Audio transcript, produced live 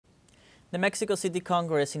The Mexico City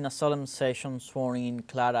Congress in a solemn session sworn in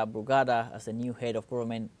Clara Brugada as the new head of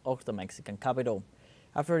government of the Mexican capital.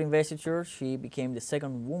 After investiture, she became the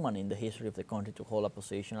second woman in the history of the country to hold a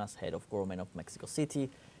position as head of government of Mexico City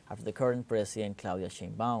after the current president Claudia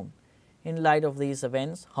Sheinbaum. In light of these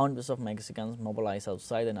events, hundreds of Mexicans mobilized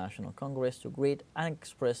outside the National Congress to greet and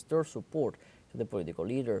express their support to the political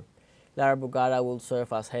leader. Clara Brugada will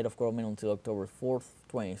serve as head of government until October 4,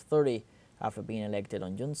 2030, after being elected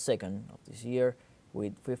on June 2nd of this year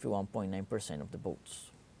with 51.9% of the votes.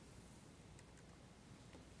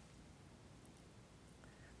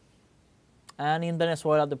 And in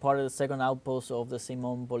Venezuela, departed the second outpost of the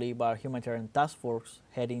Simón Bolívar Humanitarian Task Force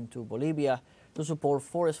heading to Bolivia to support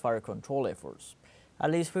forest fire control efforts.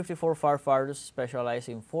 At least 54 firefighters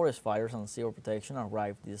specializing in forest fires and civil protection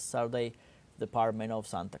arrived this Saturday at the Department of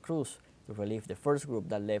Santa Cruz to relieve the first group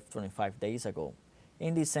that left 25 days ago.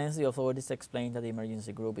 In this sense, the authorities explained that the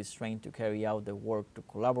emergency group is trained to carry out the work to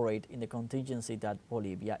collaborate in the contingency that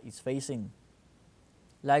Bolivia is facing.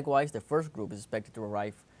 Likewise, the first group is expected to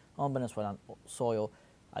arrive on Venezuelan soil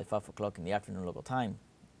at 5 o'clock in the afternoon local time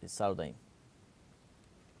this Saturday.